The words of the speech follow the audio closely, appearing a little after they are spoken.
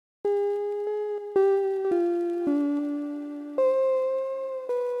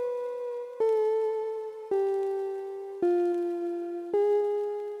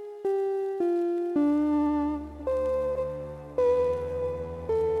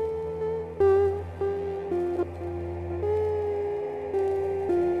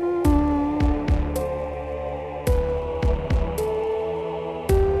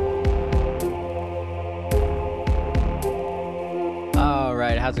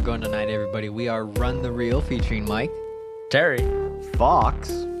How's it going tonight, everybody? We are Run the Reel featuring Mike, Terry, Fox,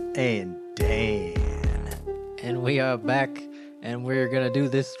 and Dan. and we are back, and we're gonna do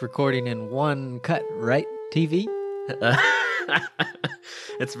this recording in one cut, right? TV?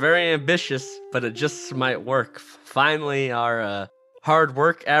 it's very ambitious, but it just might work. Finally, our hard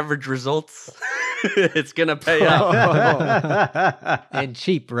work average results. It's gonna pay off. And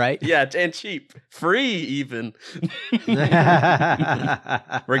cheap, right? Yeah, and cheap, free even. We're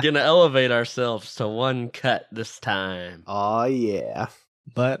gonna elevate ourselves to one cut this time. Oh, yeah.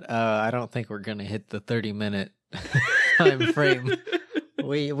 But I don't think we're gonna hit the 30-minute time frame.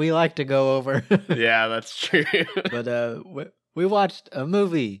 We like to go over. Yeah, that's true. But we watched a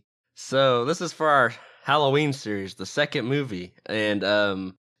movie. So this is for our Halloween series, the second movie,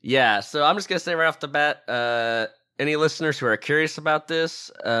 and yeah. So I'm just gonna say right off the bat, any listeners who are curious about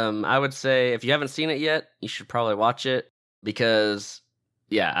this, I would say if you haven't seen it yet, you should probably watch it because,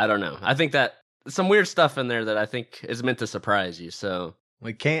 yeah, I don't know. I think that some weird stuff in there that I think is meant to surprise you. So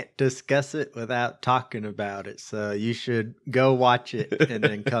We can't discuss it without talking about it, so you should go watch it and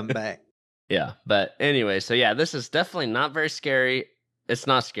then come back. yeah. But anyway, so yeah, this is definitely not very scary. It's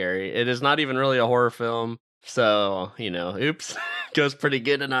not scary. It is not even really a horror film. So, oops, goes pretty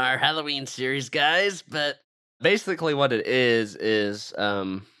good in our Halloween series, guys. But basically what it is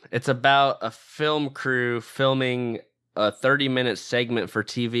it's about a film crew filming a 30-minute segment for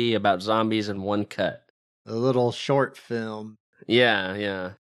TV about zombies in one cut. A little short film.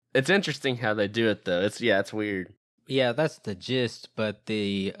 Yeah. It's interesting how they do it, though. It's weird. Yeah, that's the gist, but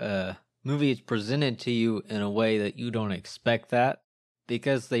the movie is presented to you in a way that you don't expect that,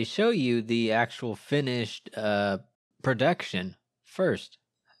 because they show you the actual finished production first.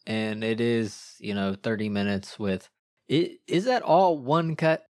 And it is, 30 minutes with... Is that all one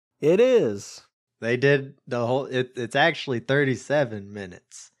cut? It is. They did the whole... It's actually 37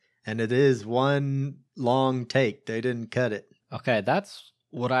 minutes, and it is one long take. They didn't cut it. Okay, that's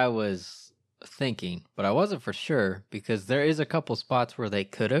what I was thinking, but I wasn't for sure, because there is a couple spots where they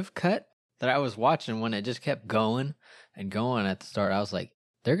could have cut that I was watching when it just kept going and going at the start. I was like,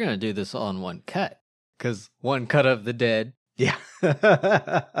 they're going to do this all in one cut, because one cut of the dead. Yeah.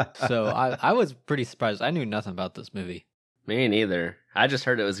 So I was pretty surprised. I knew nothing about this movie. Me neither. I just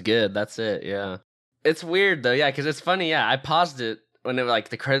heard it was good. That's it, yeah. It's weird, though, yeah, because it's funny, yeah. I paused it when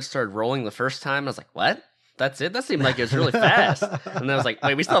the credits started rolling the first time. I was like, what? That's it? That seemed like it was really fast. And then I was like,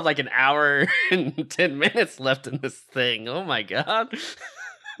 wait, we still have like an hour and 10 minutes left in this thing. Oh my God.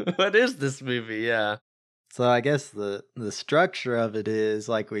 What is this movie? Yeah. So I guess the structure of it is,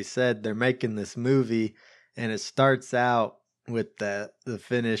 like we said, they're making this movie, and it starts out with the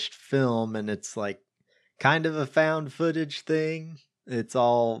finished film, and it's like kind of a found footage thing. It's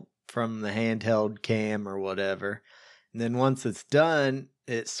all from the handheld cam or whatever. And then once it's done,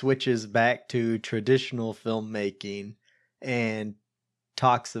 it switches back to traditional filmmaking and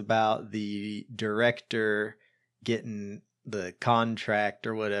talks about the director getting the contract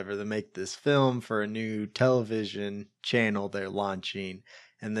or whatever to make this film for a new television channel they're launching.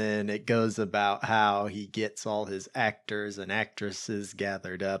 And then it goes about how he gets all his actors and actresses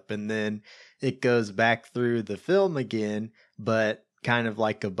gathered up. And then it goes back through the film again, but kind of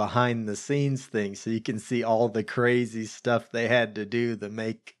like a behind the scenes thing. So you can see all the crazy stuff they had to do to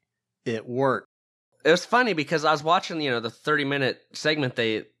make it work. It was funny because I was watching, the 30-minute segment,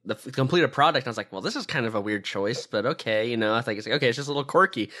 the completed product. And I was like, well, this is kind of a weird choice, but okay, I think it's like, okay, it's just a little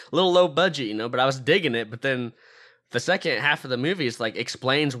quirky, a little low budget, but I was digging it. But then the second half of the movie is like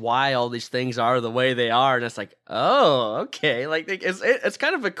explains why all these things are the way they are. And it's like, oh, okay. Like it's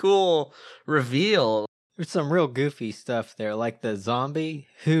kind of a cool reveal. There's some real goofy stuff there, like the zombie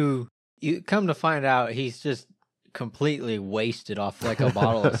who you come to find out he's just completely wasted off like a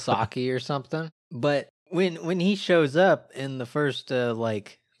bottle of sake or something. But when he shows up in the first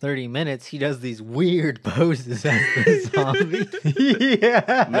 30 minutes, he does these weird poses as the zombie.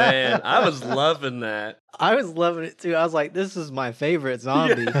 Yeah. Man, I was loving that. I was loving it too. I was like, this is my favorite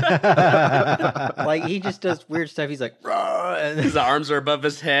zombie. Like, he just does weird stuff. He's like, "Rah!" And His arms are above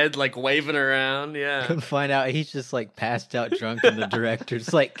his head, like waving around. Yeah. come find out he's just like passed out drunk, and the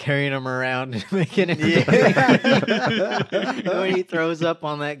director's like carrying him around and making him. When he throws up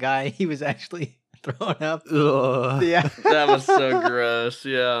on that guy, he was actually thrown up. Ugh. Yeah. That was so gross.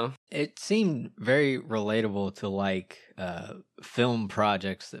 Yeah. It seemed very relatable to film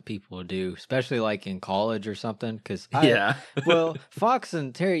projects that people do, especially like in college or something. Because Yeah. well, Fox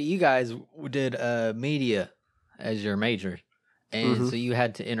and Terry, you guys did media as your major, and so you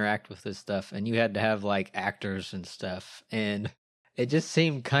had to interact with this stuff, and you had to have like actors and stuff. And It just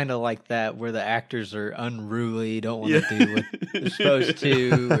seemed kind of like that, where the actors are unruly, don't want to do what they're supposed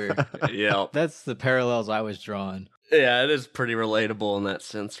to. Yeah. That's the parallels I was drawing. Yeah, it is pretty relatable in that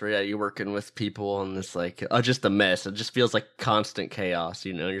sense where, yeah, you're working with people and it's like, just a mess. It just feels like constant chaos,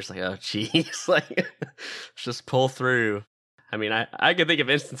 you know? You're just like, oh, geez, like, just pull through. I mean, I can think of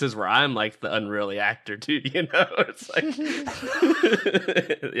instances where I'm like the unruly actor too, you know? It's like,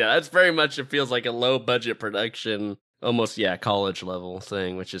 yeah, that's very much, it feels like a low budget production, almost, yeah, college level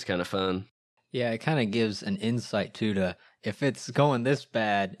thing, which is kind of fun. Yeah, it kind of gives an insight too to if it's going this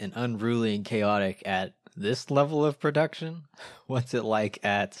bad and unruly and chaotic at this level of production, what's it like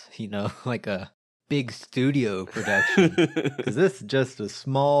at, like a big studio production? Because this is just a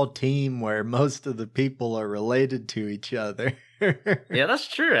small team where most of the people are related to each other. Yeah, that's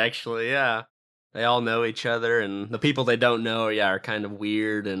true, actually, yeah. They all know each other, and the people they don't know, yeah, are kind of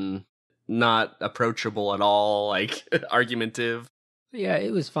weird and not approachable at all, like, argumentative. Yeah,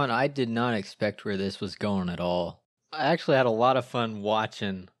 it was fun. I did not expect where this was going at all. I actually had a lot of fun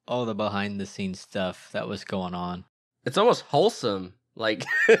watching all the behind-the-scenes stuff that was going on. It's almost wholesome. Like,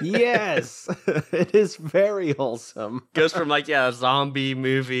 yes, it is very wholesome. Goes from like, yeah, a zombie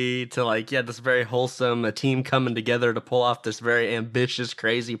movie to like, yeah, this very wholesome, a team coming together to pull off this very ambitious,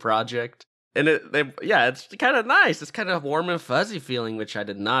 crazy project. And it's kind of nice. It's kind of warm and fuzzy feeling, which I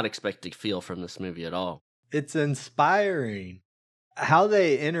did not expect to feel from this movie at all. It's inspiring. How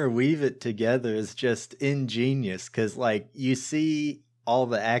they interweave it together is just ingenious, because like you see all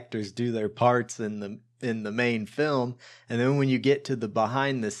the actors do their parts in the main film, and then when you get to the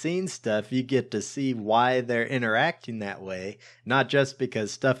behind the scenes stuff, you get to see why they're interacting that way, not just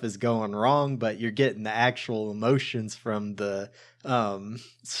because stuff is going wrong, but you're getting the actual emotions from the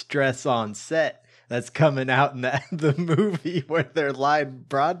stress on set that's coming out in the movie where they're live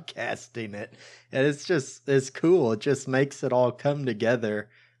broadcasting it. And it's cool. It just makes it all come together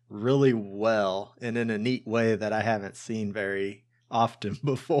really well and in a neat way that I haven't seen very often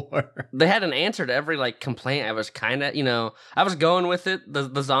before. They had an answer to every like complaint. I was kind of, I was going with it,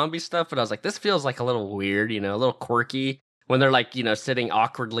 the zombie stuff, but I was like, this feels like a little weird, a little quirky. When they're like, sitting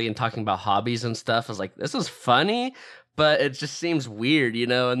awkwardly and talking about hobbies and stuff, I was like, this is funny, but it just seems weird,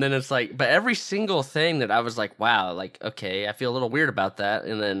 and then it's like, but every single thing that I was like, wow, like, okay, I feel a little weird about that.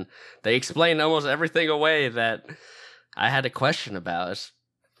 And then they explained almost everything away that I had a question about. It's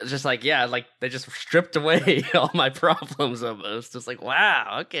just like, yeah, like they just stripped away all my problems almost. It's like,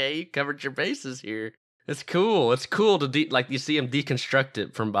 wow, okay, you covered your bases here. It's cool. It's cool to like you see them deconstruct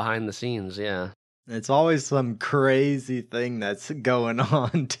it from behind the scenes. Yeah. It's always some crazy thing that's going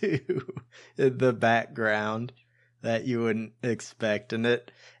on too in the background that you wouldn't expect. And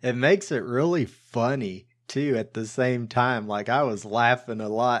it makes it really funny too at the same time. Like I was laughing a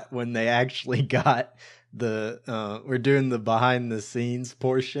lot when they actually got we're doing the behind the scenes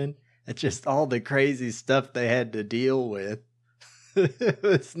portion. It's just all the crazy stuff they had to deal with. It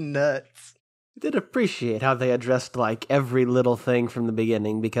was nuts. I did appreciate how they addressed like every little thing from the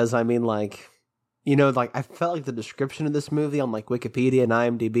beginning, because I mean, like, I felt like the description of this movie on like Wikipedia and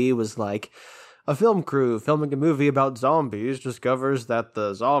IMDb was like, a film crew filming a movie about zombies discovers that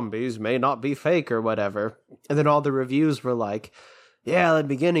the zombies may not be fake or whatever. And then all the reviews were like, yeah, the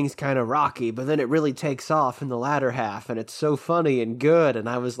beginning's kind of rocky, but then it really takes off in the latter half, and it's so funny and good. And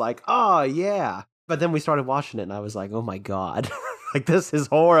I was like, oh, yeah. But then we started watching it, and I was like, oh, my God. Like, this is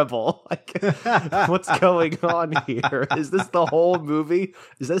horrible. Like, what's going on here? Is this the whole movie?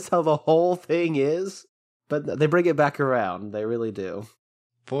 Is this how the whole thing is? But they bring it back around. They really do.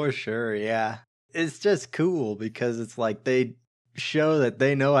 For sure, yeah. It's just cool because it's like they show that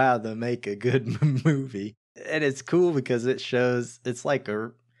they know how to make a good movie. And it's cool because it shows it's like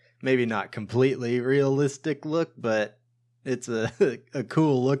a maybe not completely realistic look, but it's a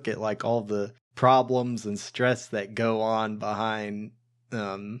cool look at like all the problems and stress that go on behind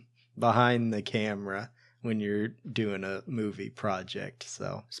the camera when you're doing a movie project.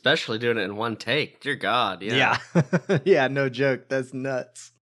 So especially doing it in one take. Dear God, yeah. Yeah, yeah, no joke. That's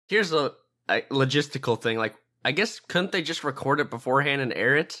nuts. Here's a logistical thing. Like, I guess couldn't they just record it beforehand and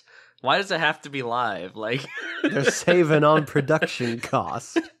air it? Why does it have to be live? Like, they're saving on production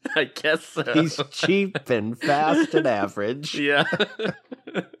costs. I guess so. He's cheap and fast and average. Yeah.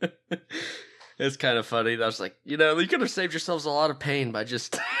 It's kind of funny. I was like, you could have saved yourselves a lot of pain by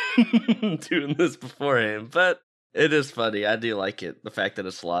just doing this beforehand. But it is funny. I do like it, the fact that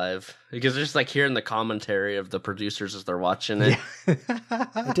it's live. Because just like hearing the commentary of the producers as they're watching it. Yeah.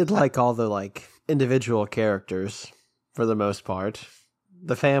 I did like all the like individual characters for the most part.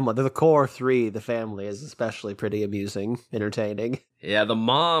 The family, the core three, the family is especially pretty amusing, entertaining. Yeah, the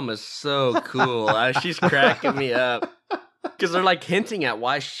mom is so cool. She's cracking me up. Because they're like hinting at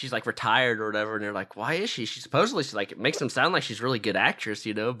why she's like retired or whatever, and they're like, "Why is she?" She's supposedly it makes them sound like she's a really good actress,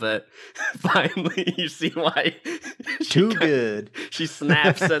 But finally, you see why. Too good. She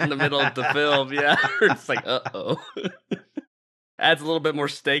snaps in the middle of the film. Yeah, it's like, oh. Adds a little bit more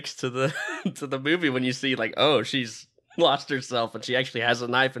stakes to the movie when you see like, oh, she's lost herself and she actually has a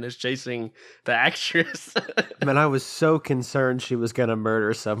knife and is chasing the actress. Man, I was so concerned she was gonna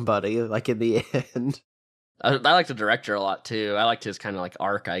murder somebody, like in the end. I like the director a lot too. I liked his kind of like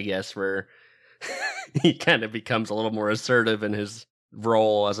arc, I guess, where he kind of becomes a little more assertive in his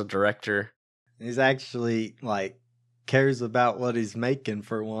role as a director. He's actually like cares about what he's making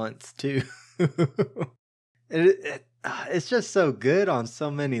for once too. It's just so good on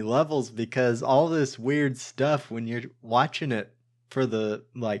so many levels because all this weird stuff when you're watching it for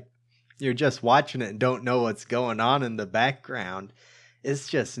you're just watching it and don't know what's going on in the background. It's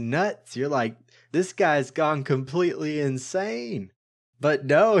just nuts. You're like, this guy's gone completely insane. But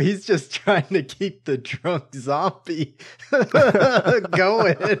no, he's just trying to keep the drunk zombie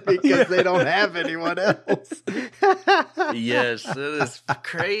going because they don't have anyone else. Yes, it is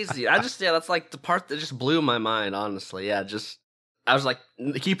crazy. That's like the part that just blew my mind, honestly. Yeah, I was like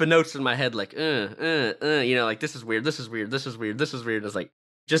keeping notes in my head, like, like this is weird, this is weird, this is weird, this is weird. It's like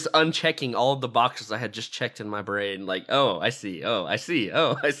just unchecking all of the boxes I had just checked in my brain. Like, oh, I see. Oh, I see.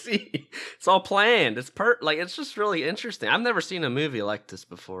 Oh, I see. It's all planned. It's it's just really interesting. I've never seen a movie like this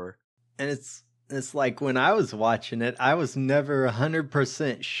before. And it's like when I was watching it, I was never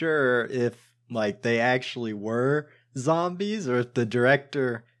 100% sure if like they actually were zombies or if the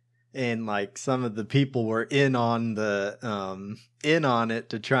director and like some of the people were in on it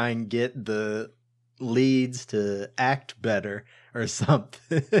to try and get the leads to act better or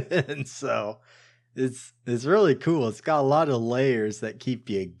something. And so it's really cool. It's got a lot of layers that keep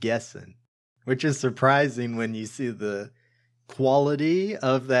you guessing, which is surprising when you see the quality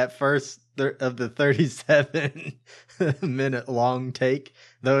of that of the 37 minute long take,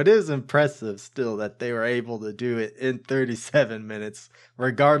 though it is impressive still that they were able to do it in 37 minutes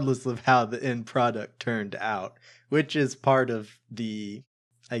regardless of how the end product turned out, which is part of the,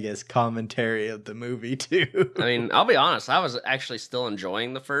 I guess, commentary of the movie too. I mean, I'll be honest, I was actually still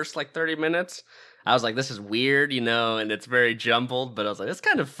enjoying the first like 30 minutes. I was like, this is weird, and it's very jumbled, but I was like, it's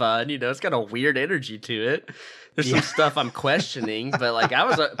kind of fun, it's got a weird energy to it. There's some stuff I'm questioning, but like I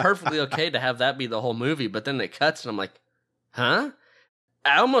was perfectly okay to have that be the whole movie, but then it cuts and I'm like, huh?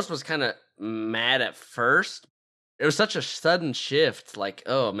 I almost was kind of mad at first. It was such a sudden shift, like,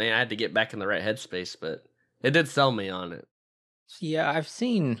 oh man, I had to get back in the right headspace, but it did sell me on it. Yeah, I've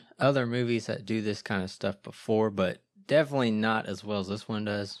seen other movies that do this kind of stuff before, but definitely not as well as this one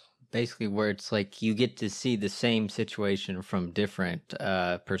does. Basically, where it's like you get to see the same situation from different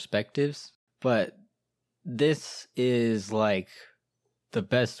perspectives, but this is like the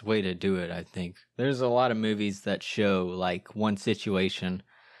best way to do it, I think. There's a lot of movies that show like one situation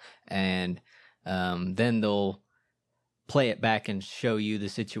and then they'll play it back and show you the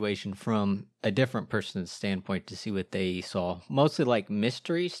situation from a different person's standpoint to see what they saw. Mostly like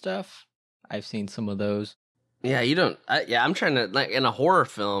mystery stuff. I've seen some of those. Yeah, I'm trying to, like, in a horror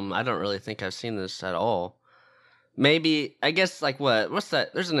film, I don't really think I've seen this at all. Maybe, I guess, like, what's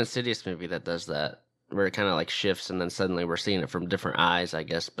that? There's an Insidious movie that does that, where it kind of, like, shifts, and then suddenly we're seeing it from different eyes, I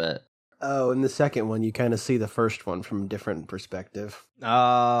guess, but... Oh, in the second one, you kind of see the first one from a different perspective.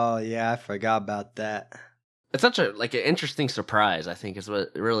 Oh, yeah, I forgot about that. It's such an interesting surprise, I think, is what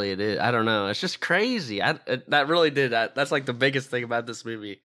really it is. I don't know. It's just crazy. That really did. That's, like, the biggest thing about this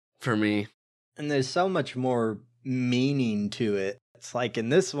movie for me. And there's so much more meaning to it. It's like in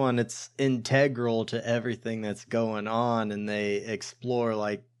this one, it's integral to everything that's going on, and they explore,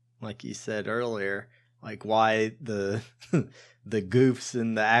 like you said earlier, like why the the goofs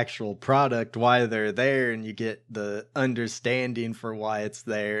in the actual product, why they're there, and you get the understanding for why it's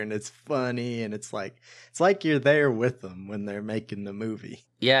there, and it's funny, and it's like you're there with them when they're making the movie.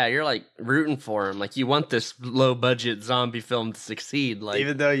 Yeah, you're like rooting for them. Like you want this low budget zombie film to succeed. Like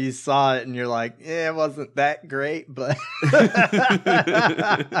even though you saw it and you're like, yeah, it wasn't that great, but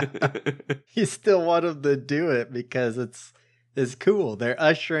you still want them to do it because it's cool. They're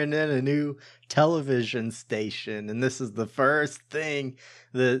ushering in a new television station, and this is the first thing.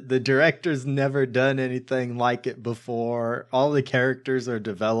 The director's never done anything like it before. All the characters are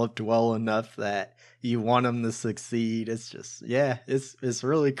developed well enough that you want them to succeed. It's just, yeah, it's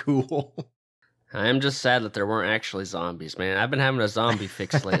really cool. I'm just sad that there weren't actually zombies, man. I've been having a zombie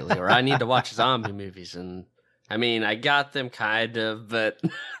fix lately, or I need to watch zombie movies, and I mean, I got them kind of, but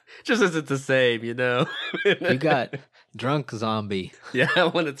just isn't the same, You got drunk zombie. Yeah,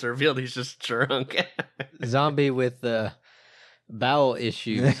 when it's revealed he's just drunk. Zombie with bowel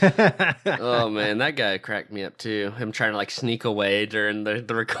issues. Oh man, that guy cracked me up too. Him trying to like sneak away during the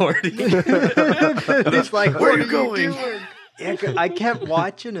recording. It's like, where what are you going? doing? Yeah, I kept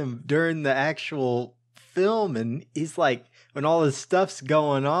watching him during the actual film, and he's like, when all this stuff's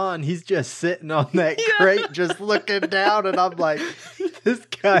going on, he's just sitting on that crate, just looking down, and I'm like, this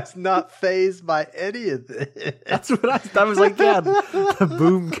guy's not fazed by any of this. That's what I thought. I was like, yeah, the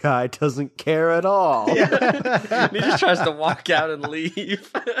boom guy doesn't care at all. Yeah. He just tries to walk out and leave.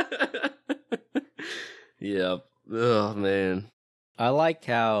 Yep. Oh man. I like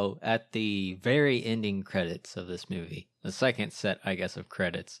how at the very ending credits of this movie, the second set, I guess, of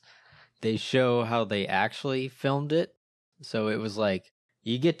credits, they show how they actually filmed it. So it was like,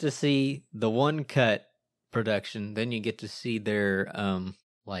 you get to see the one cut production, then you get to see their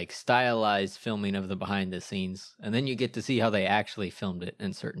like stylized filming of the behind the scenes, and then you get to see how they actually filmed it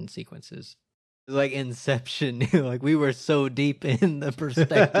in certain sequences. It's like Inception. Like, we were so deep in the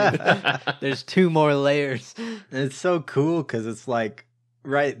perspective. There's 2 more layers. And it's so cool because it's like,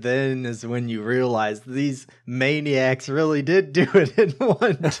 right then is when you realize these maniacs really did do it in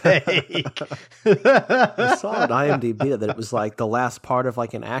one take. I saw on IMDb that it was like the last part of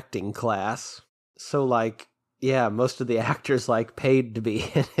like an acting class. So like, yeah, most of the actors like paid to be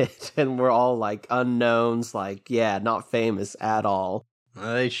in it, and we're all like unknowns, like, yeah, not famous at all.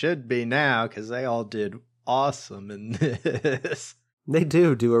 Well, they should be now because they all did awesome in this. They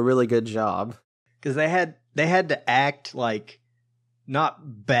do a really good job. Because they had to act like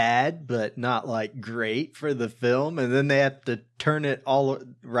not bad, but not like great for the film, and then they have to turn it all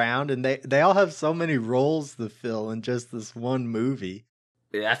around, and they all have so many roles to fill in just this one movie.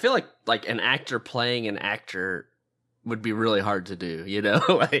 Yeah, I feel like an actor playing an actor would be really hard to do, you know?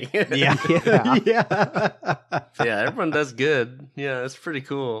 Like, Yeah. Yeah. yeah, everyone does good. Yeah, it's pretty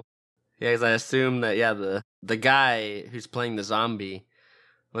cool. Yeah, because I assume that, yeah, the guy who's playing the zombie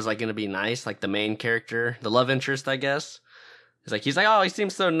was like going to be nice, like the main character, the love interest, I guess. He's like, oh, he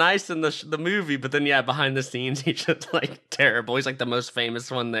seems so nice in the movie, but then, yeah, behind the scenes, he's just, like, terrible. He's, like, the most famous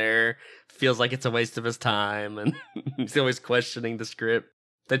one there. Feels like it's a waste of his time, and he's always questioning the script.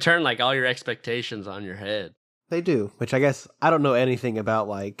 They turn, like, all your expectations on your head. They do, which I guess I don't know anything about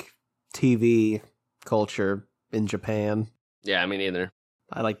like TV culture in Japan. Yeah, me neither.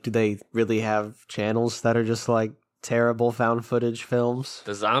 Do they really have channels that are just like terrible found footage films?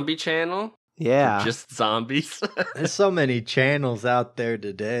 The Zombie Channel? Yeah. Just zombies? There's so many channels out there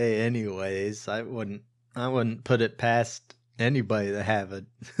today anyways. I wouldn't put it past anybody to have a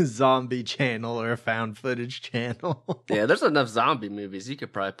zombie channel or a found footage channel. Yeah, there's enough zombie movies. You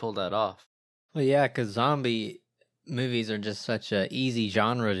could probably pull that off. Well, yeah, because zombie movies are just such a easy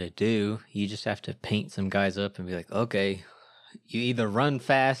genre to do. You just have to paint some guys up and be like, okay, you either run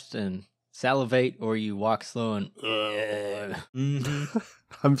fast and salivate, or you walk slow and. Mm-hmm.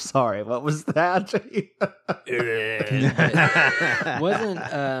 I'm sorry. What was that? Wasn't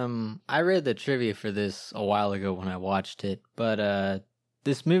I read the trivia for this a while ago when I watched it, but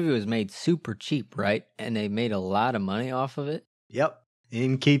this movie was made super cheap, right? And they made a lot of money off of it. Yep.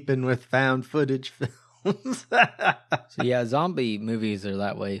 In keeping with found footage films. So yeah, zombie movies are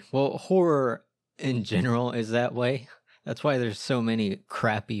that way. Well, horror in general is that way. That's why there's so many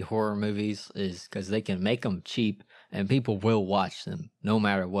crappy horror movies, is because they can make them cheap and people will watch them no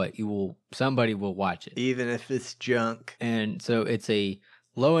matter what. Somebody will watch it. Even if it's junk. And so it's a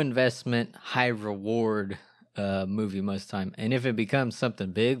low investment, high reward movie most of the time. And if it becomes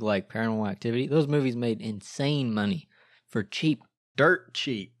something big like Paranormal Activity, those movies made insane money for cheap. Dirt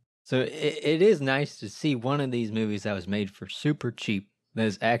cheap. So it is nice to see one of these movies that was made for super cheap that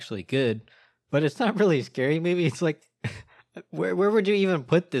is actually good, but it's not really a scary movie. It's like, where would you even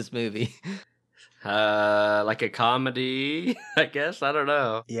put this movie? Like a comedy, I guess. I don't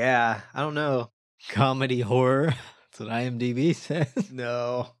know. Yeah, I don't know. Comedy horror. That's what IMDb says.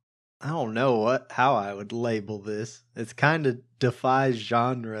 No. I don't know how I would label this. It's kind of defies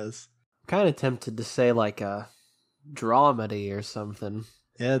genres. Kind of tempted to say like a dramedy or something.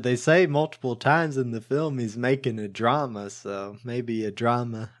 Yeah, they say multiple times in the film he's making a drama, so maybe a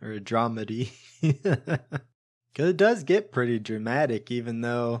drama or a dramedy. Because it does get pretty dramatic, even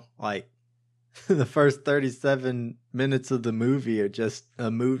though, like, the first 37 minutes of the movie are just a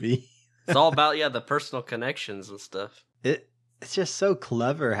movie. It's all about, yeah, the personal connections and stuff. It's just so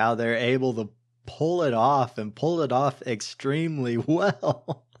clever how they're able to pull it off and pull it off extremely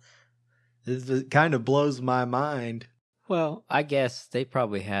well. It kind of blows my mind. Well, I guess they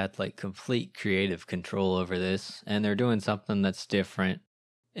probably had like complete creative control over this, and they're doing something that's different.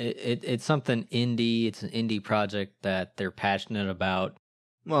 It's something indie. It's an indie project that they're passionate about.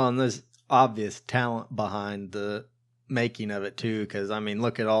 Well, and there's obvious talent behind the making of it too, because I mean,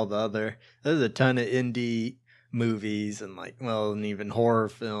 look at all the other. There's a ton of indie movies and and even horror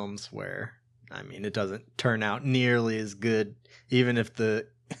films where I mean, it doesn't turn out nearly as good, even if the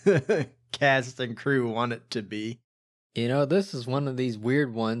cast and crew want it to be. This is one of these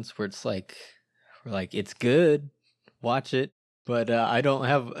weird ones where it's like, it's good, watch it, but I don't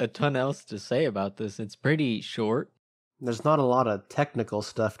have a ton else to say about this. It's pretty short. There's not a lot of technical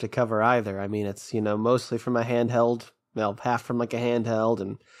stuff to cover either. I mean, it's, mostly from a handheld, half from like a handheld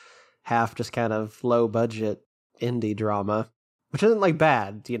and half just kind of low budget indie drama, which isn't like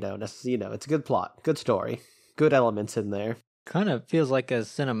bad, it's a good plot, good story, good elements in there. Kind of feels like a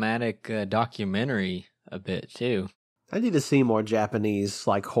cinematic documentary a bit too. I need to see more Japanese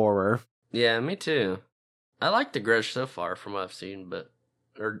like horror. Yeah, me too. I like The Grudge so far from what I've seen,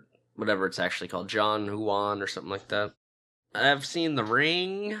 or whatever it's actually called, John Huan or something like that. I've seen The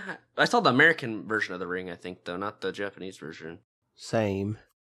Ring. I saw the American version of The Ring, I think, though, not the Japanese version. Same.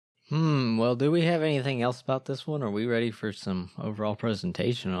 Well, do we have anything else about this one? Or are we ready for some overall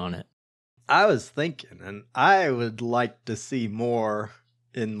presentation on it? I was thinking, and I would like to see more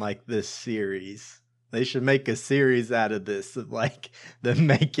in like this series. They should make a series out of this, of like them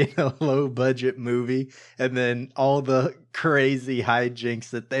making a low budget movie and then all the crazy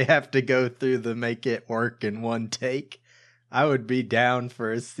hijinks that they have to go through to make it work in one take. I would be down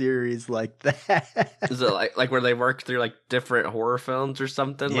for a series like that. Is it like where they work through like different horror films or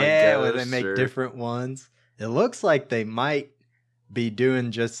something? Yeah, like where they make different ones. It looks like they might be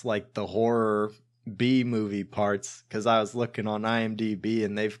doing just like the horror B movie parts, because I was looking on IMDb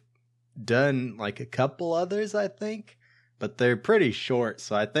and they've done like a couple others, I think, but they're pretty short,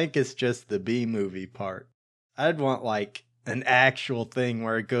 so I think it's just the B movie part. I'd want like an actual thing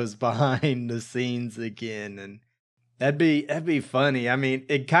where it goes behind the scenes again, and that'd be funny. I mean,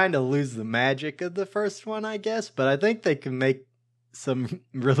 it kind of lose the magic of the first one, I guess, but I think they can make some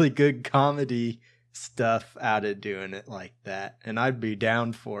really good comedy stuff out of doing it like that, and I'd be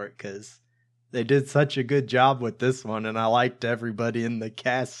down for it because they did such a good job with this one, and I liked everybody in the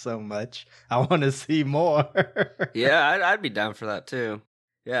cast so much. I want to see more. Yeah, I'd be down for that too.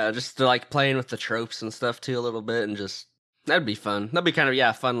 Yeah, just to like playing with the tropes and stuff too a little bit, and just that'd be fun. That'd be kind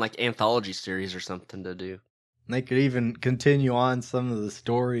of fun like anthology series or something to do. They could even continue on some of the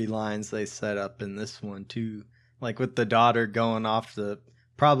storylines they set up in this one too, like with the daughter going off to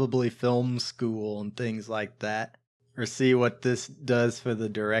probably film school and things like that, or see what this does for the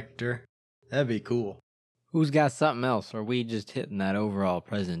director. That'd be cool. Who's got something else, or are we just hitting that overall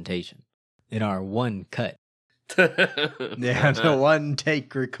presentation in our one cut? Yeah, the one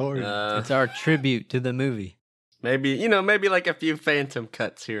take recording. It's our tribute to the movie. Maybe like a few phantom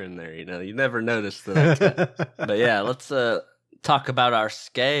cuts here and there. You never noticed that. But yeah, let's talk about our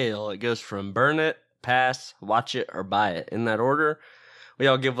scale. It goes from burn it, pass, watch it, or buy it. In that order, we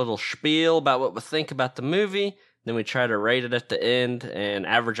all give a little spiel about what we think about the movie. Then we try to rate it at the end and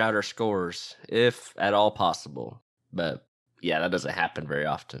average out our scores, if at all possible. But yeah, that doesn't happen very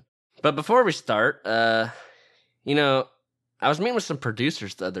often. But before we start, I was meeting with some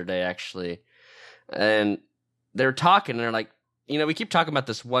producers the other day, actually. And they were talking, and they're like, we keep talking about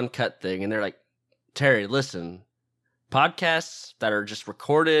this one cut thing. And they're like, Terry, listen, podcasts that are just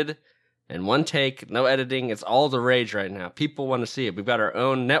recorded in one take, no editing, it's all the rage right now. People want to see it. We've got our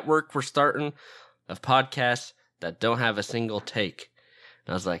own network we're starting of podcasts that don't have a single take.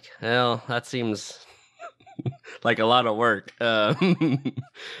 And I was like, well, that seems like a lot of work. I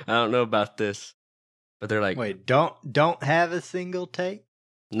don't know about this. But they're like, wait, don't have a single take?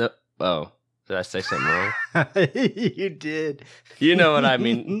 No. Oh, did I say something wrong? You did. You know what I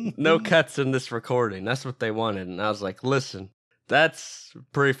mean. No cuts in this recording. That's what they wanted. And I was like, listen, that's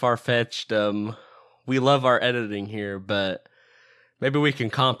pretty far-fetched. We love our editing here, but maybe we can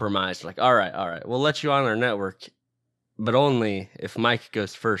compromise. Like, all right. We'll let you on our network, but only if Mike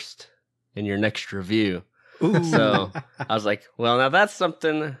goes first in your next review. Ooh. So I was like, well, now that's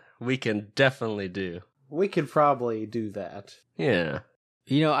something we can definitely do. We could probably do that. Yeah.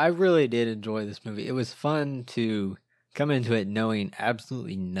 I really did enjoy this movie. It was fun to come into it knowing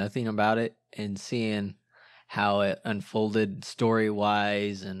absolutely nothing about it and seeing how it unfolded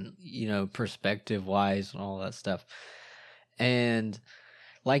story-wise and, perspective-wise and all that stuff. And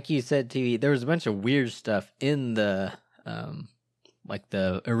like you said, TV, there was a bunch of weird stuff in the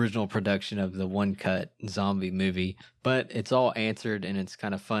the original production of the one-cut zombie movie, but it's all answered, and it's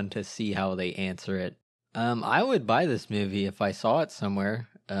kind of fun to see how they answer it. I would buy this movie if I saw it somewhere,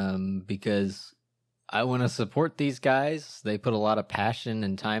 because I want to support these guys. They put a lot of passion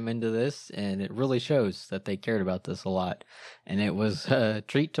and time into this, and it really shows that they cared about this a lot. And it was a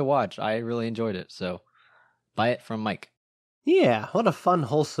treat to watch. I really enjoyed it, so Buy It from Mike. Yeah, what a fun,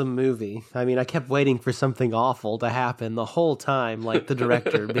 wholesome movie. I mean, I kept waiting for something awful to happen the whole time, like the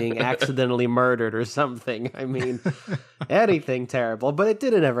director being accidentally murdered or something. I mean, anything terrible, but it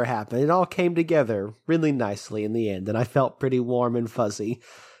didn't ever happen. It all came together really nicely in the end, and I felt pretty warm and fuzzy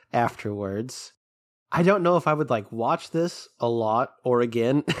afterwards. I don't know if I would watch this a lot or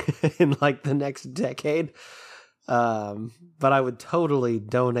again in the next decade. But I would totally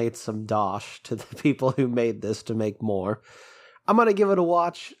donate some dosh to the people who made this to make more. I'm going to give it a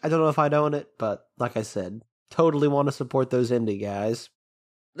watch. I don't know if I'd own it, but like I said, totally want to support those indie guys.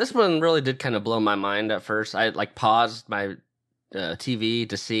 This one really did kind of blow my mind at first. I paused my TV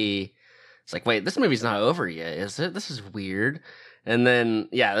to see. It's like, wait, this movie's not over yet, is it? This is weird. And then,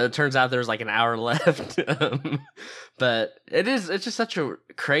 yeah, it turns out there's an hour left. But it's just such a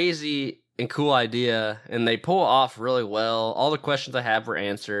crazy and cool idea, and they pull off really well. All the questions I have were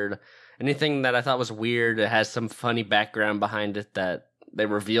answered. Anything that I thought was weird, it has some funny background behind it that they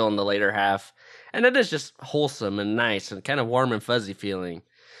reveal in the later half. And it is just wholesome and nice and kind of warm and fuzzy feeling.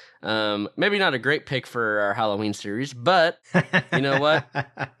 Maybe not a great pick for our Halloween series, but you know what?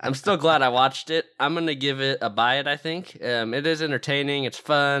 I'm still glad I watched it. I'm going to give it a buy it, I think. It is entertaining. It's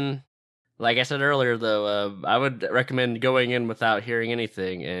fun. Like I said earlier, though, I would recommend going in without hearing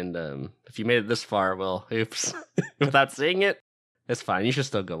anything. And if you made it this far, well, oops, without seeing it, it's fine. You should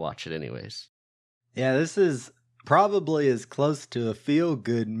still go watch it anyways. Yeah, this is probably as close to a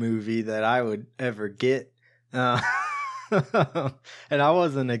feel-good movie that I would ever get. And I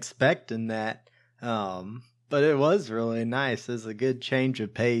wasn't expecting that. But it was really nice. It's a good change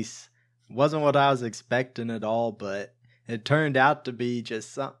of pace. It wasn't what I was expecting at all, but it turned out to be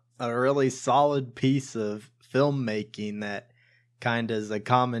just a really solid piece of filmmaking that kind of is a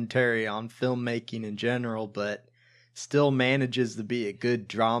commentary on filmmaking in general, but still manages to be a good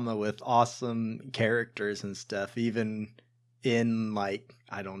drama with awesome characters and stuff, even in I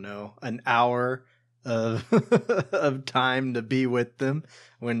don't know, an hour of of time to be with them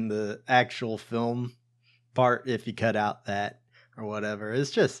when the actual film part, if you cut out that or whatever.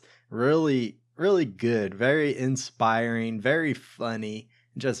 It's just really, really good, very inspiring, very funny,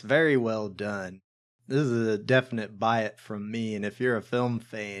 just very well done. This is a definite buy it from me, and if you're a film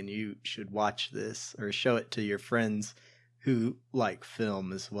fan, you should watch this or show it to your friends who like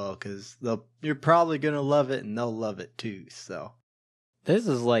film as well, because you're probably going to love it and they'll love it too. So this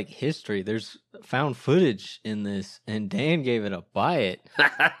is like history. There's found footage in this, and Dan gave it a buy it. He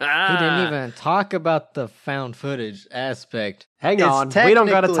didn't even talk about the found footage aspect. Hang on, we don't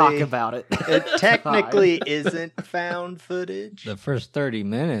got to talk about it. It technically isn't found footage. The first 30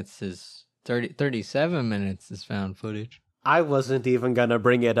 minutes is 37 minutes is found footage. I wasn't even going to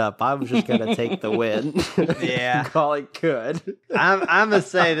bring it up. I was just going to take the win. Yeah. Call it good. I'm going to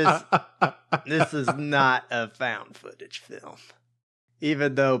say this is not a found footage film.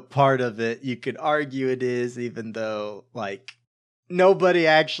 Even though part of it, you could argue it is, even though, nobody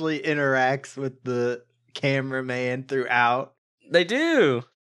actually interacts with the cameraman throughout. They do.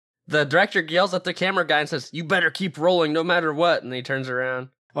 The director yells at the camera guy and says, "You better keep rolling no matter what," and he turns around.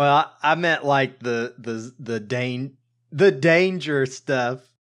 Well, I meant the danger stuff,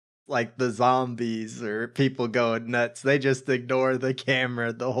 like the zombies or people going nuts. They just ignore the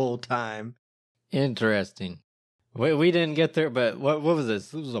camera the whole time. Interesting. We didn't get there, but what was this?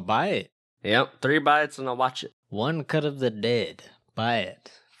 This was a buy it. Yep, 3 bites and I'll watch it. One Cut of the Dead. Buy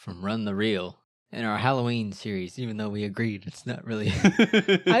it from Run the Reel in our Halloween series, even though we agreed it's not really.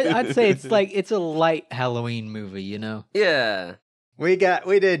 I'd say it's a light Halloween movie, you know? Yeah. We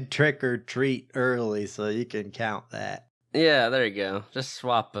did Trick or Treat early, so you can count that. Yeah, there you go. Just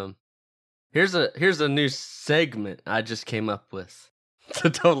swap them. Here's a new segment I just came up with to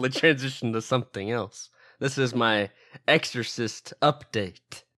totally transition to something else. This is my Exorcist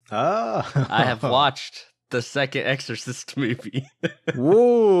update. Oh. I have watched the second Exorcist movie.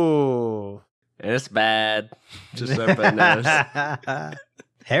 Whoa. And it's bad. Just so everybody knows.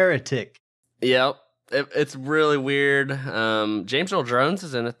 Heretic. Yep. It's really weird. James Earl Jones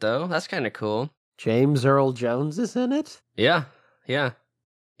is in it, though. That's kind of cool. James Earl Jones is in it? Yeah.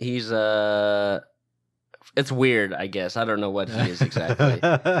 He's, it's weird, I guess. I don't know what he is exactly.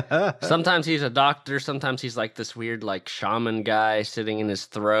 Sometimes he's a doctor. Sometimes he's this weird, shaman guy sitting in his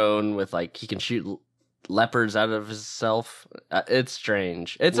throne with, he can shoot leopards out of himself. It's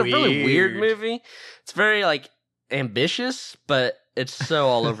strange. It's a really weird movie. It's very, ambitious, but it's so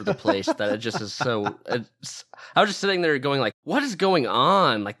all over the place that it just is so... I was just sitting there going, what is going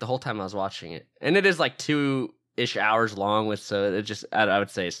on? The whole time I was watching it. And it is, 2-ish hours long, so it just... I would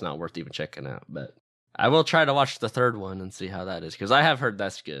say it's not worth even checking out, but... I will try to watch the third one and see how that is, because I have heard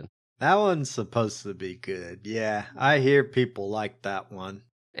that's good. That one's supposed to be good. Yeah, I hear people like that one.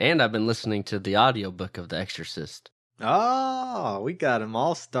 And I've been listening to the audiobook of The Exorcist. Oh, we got him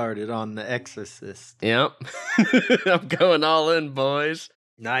all started on The Exorcist. Yep. I'm going all in, boys.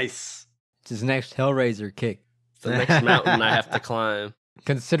 Nice. It's his next Hellraiser kick. It's the next mountain I have to climb.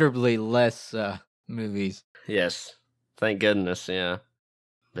 Considerably less movies. Yes. Thank goodness, yeah.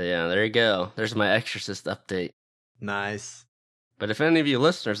 But yeah, there you go. There's my Exorcist update. Nice. But if any of you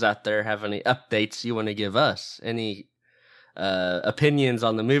listeners out there have any updates you want to give us, any opinions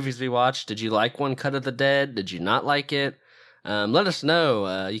on the movies we watched, did you like One Cut of the Dead? Did you not like it? Let us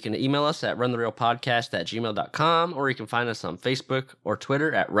know. You can email us at runtherealpodcast@gmail.com, or you can find us on Facebook or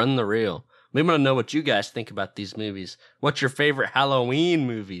Twitter at runthereal. We want to know what you guys think about these movies. What's your favorite Halloween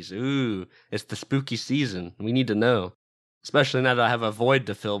movies? Ooh, it's the spooky season. We need to know. Especially now that I have a void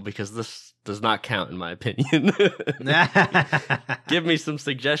to fill, because this does not count in my opinion. Give me some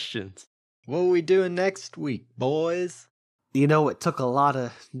suggestions. What are we doing next week, boys? You know, it took a lot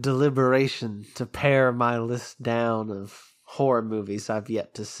of deliberation to pare my list down of horror movies I've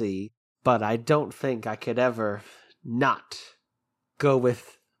yet to see, but I don't think I could ever not go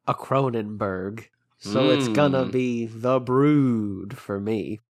with a Cronenberg. So it's gonna be The Brood for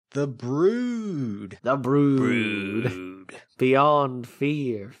me. The Brood. The Brood. Beyond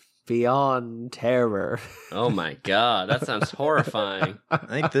fear. Beyond terror. Oh my god, that sounds horrifying. I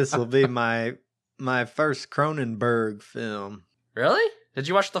think this will be my first Cronenberg film. Really? Did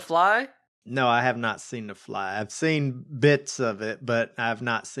you watch The Fly? No, I have not seen The Fly. I've seen bits of it, but I've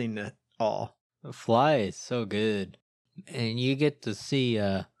not seen it all. The Fly is so good. And you get to see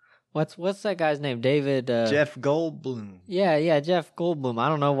what's that guy's name? David Jeff Goldblum. Yeah, Jeff Goldblum. I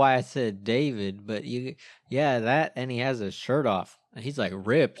don't know why I said David, but that, and he has his shirt off. And he's like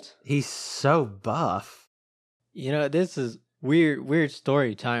ripped. He's so buff. You know, this is weird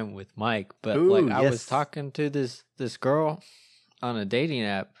story time with Mike, but I was talking to this girl on a dating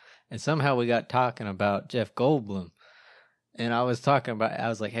app, and somehow we got talking about Jeff Goldblum. And I was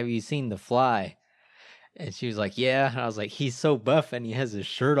like, have you seen The Fly? And she was like, yeah. And I was like, he's so buff and he has his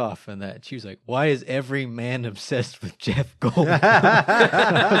shirt off and that. She was like, why is every man obsessed with Jeff Goldblum?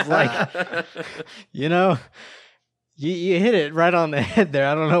 I was like, you know, you hit it right on the head there.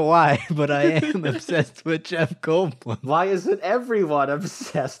 I don't know why, but I am obsessed with Jeff Goldblum. Why isn't everyone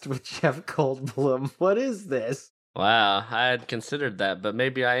obsessed with Jeff Goldblum? What is this? Wow, I had considered that, but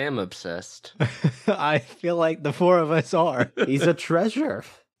maybe I am obsessed. I feel like the four of us are. He's a treasure.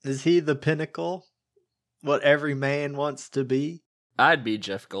 Is he the pinnacle? What every man wants to be? I'd be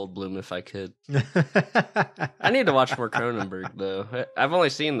Jeff Goldblum if I could. I need to watch more Cronenberg, though. I've only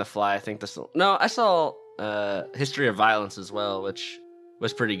seen The Fly. I saw History of Violence as well, which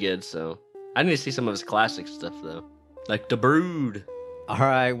was pretty good, so I need to see some of his classic stuff, though. Like The Brood. All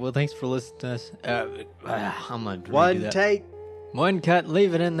right, well, thanks for listening to us. I'm going to One take. One cut,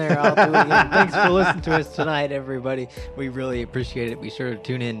 leave it in there. I'll do it again. Thanks for listening to us tonight, everybody. We really appreciate it. Be sure to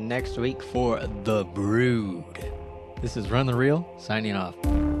tune in next week for The Brood. This is Run the Reel, signing off.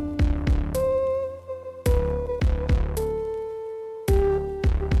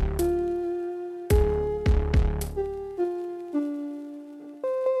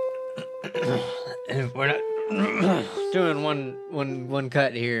 We're not doing one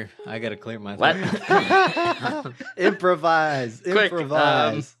cut here. I gotta clear my throat. Improvise. Quick,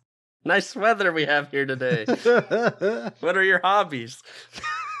 nice weather we have here today. What are your hobbies?